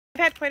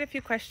had quite a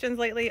few questions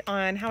lately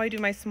on how I do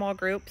my small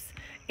groups,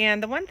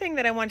 and the one thing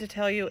that I want to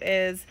tell you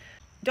is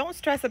don't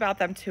stress about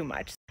them too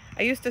much.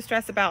 I used to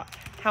stress about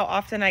how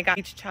often I got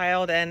each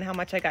child and how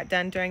much I got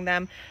done during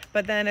them,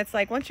 but then it's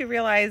like once you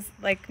realize,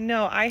 like,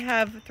 no, I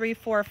have 3,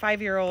 4,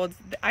 5-year-olds,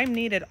 I'm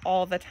needed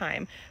all the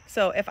time.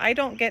 So if I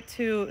don't get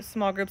to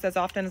small groups as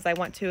often as I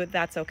want to,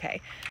 that's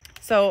okay.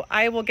 So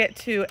I will get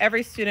to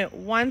every student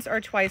once or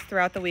twice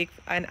throughout the week,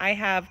 and I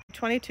have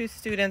 22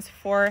 students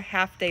 4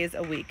 half days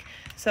a week.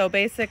 So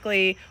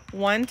basically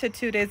 1 to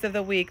 2 days of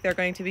the week, they're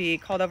going to be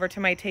called over to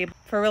my table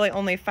for really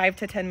only 5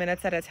 to 10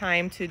 minutes at a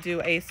time to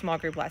do a small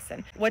group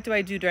lesson. What do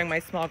I do during my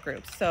small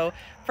groups? So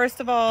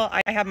first of all,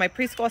 I have my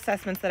preschool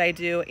assessments that I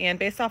do, and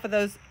based off of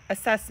those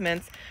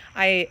assessments,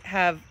 I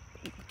have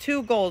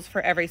 2 goals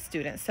for every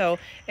student. So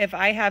if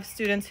I have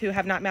students who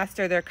have not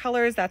mastered their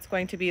colors, that's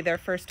going to be their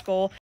first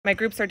goal. My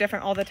groups are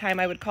different all the time.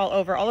 I would call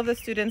over all of the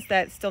students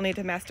that still need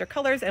to master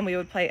colors, and we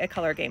would play a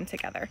color game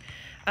together.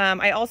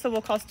 I also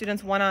will call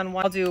students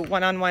one-on-one. I'll do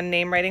one-on-one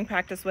name writing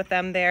practice with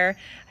them there.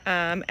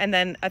 And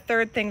then a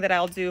third thing that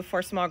I'll do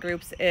for small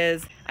groups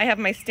is I have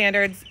my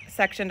standards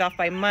sectioned off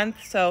by month.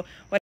 So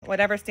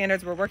whatever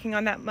standards we're working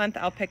on that month,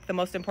 I'll pick the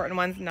most important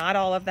ones, not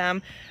all of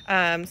them.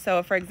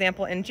 So for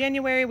example, in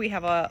January, we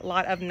have a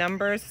lot of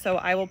numbers. So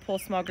I will pull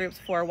small groups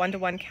for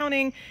one-to-one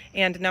counting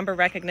and number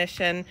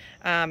recognition.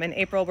 In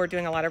April, we're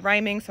doing a lot of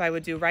rhyming, so I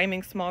would do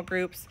rhyming small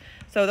groups.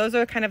 So those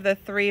are kind of the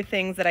 3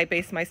 things that I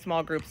base my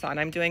small groups on.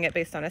 I'm doing it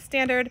based on a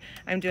standard,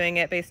 I'm doing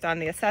it based on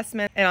the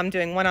assessment, and I'm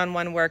doing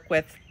one-on-one work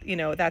with,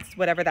 that's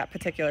whatever that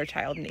particular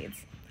child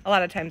needs. A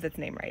lot of times it's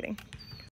name writing.